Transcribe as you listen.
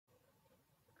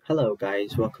Hello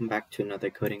guys, welcome back to another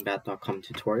codingbat.com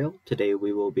tutorial. Today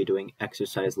we will be doing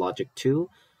exercise logic 2,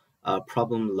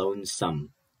 problem lone sum.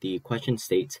 The question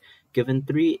states, given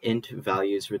three int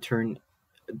values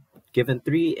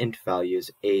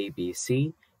a, b,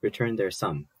 c, return their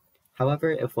sum.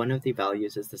 However, if one of the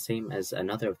values is the same as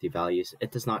another of the values,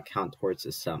 it does not count towards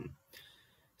the sum.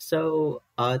 So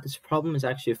this problem is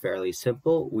actually fairly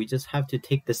simple. We just have to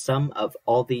take the sum of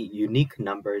all the unique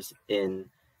numbers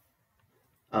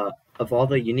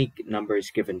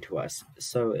given to us.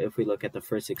 So if we look at the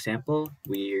first example,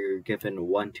 we're given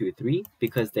 1, 2, 3.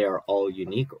 Because they are all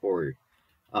unique or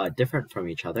different from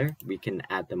each other, we can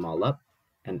add them all up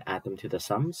and add them to the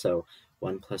sum. So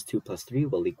 1 plus 2 plus 3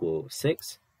 will equal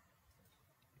 6.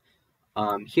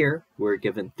 Here we're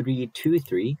given 3, 2,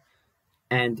 3.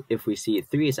 And if we see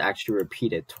 3 is actually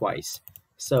repeated twice.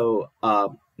 So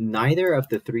neither of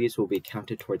the 3's will be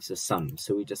counted towards the sum.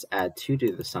 So we just add 2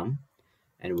 to the sum,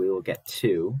 and we will get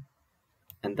 2.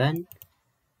 And then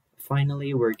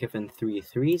finally we're given 3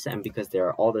 3's, and because they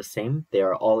are all the same, they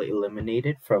are all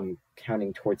eliminated from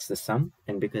counting towards the sum,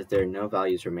 and because there are no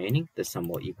values remaining, the sum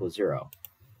will equal 0.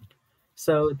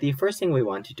 So the first thing we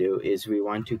want to do is we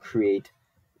want to create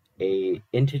an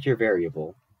integer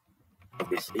variable,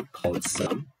 obviously called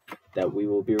sum, that we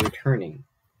will be returning.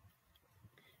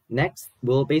 Next,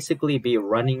 we'll basically be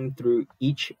running through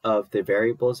each of the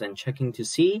variables and checking to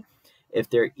see if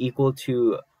they're equal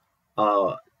to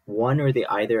one or the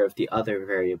either of the other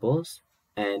variables,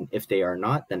 and if they are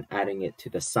not, then adding it to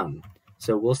the sum.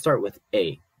 So we'll start with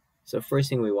a. So first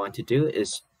thing we want to do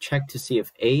is check to see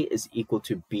if a is equal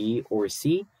to b or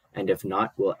c, and if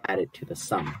not, we'll add it to the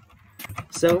sum.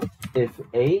 So if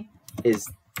a is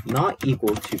not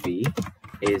equal to b,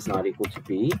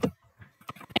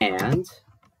 and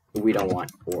we don't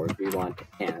want or, we want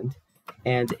and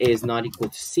a is not equal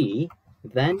to c,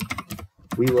 then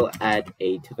we will add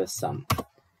a to the sum.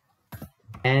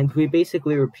 And we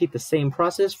basically repeat the same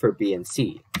process for b and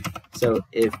c. So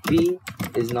if b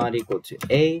is not equal to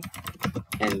a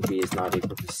and b is not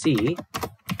equal to c,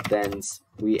 then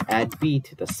we add b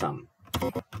to the sum.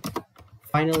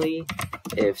 Finally,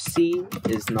 if c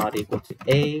is not equal to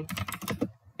a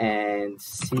and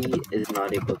c is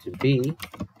not equal to b,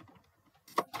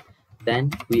 then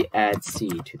we add c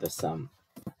to the sum.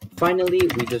 Finally,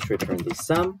 we just return the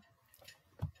sum,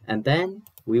 and then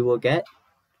we will get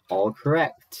all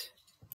correct.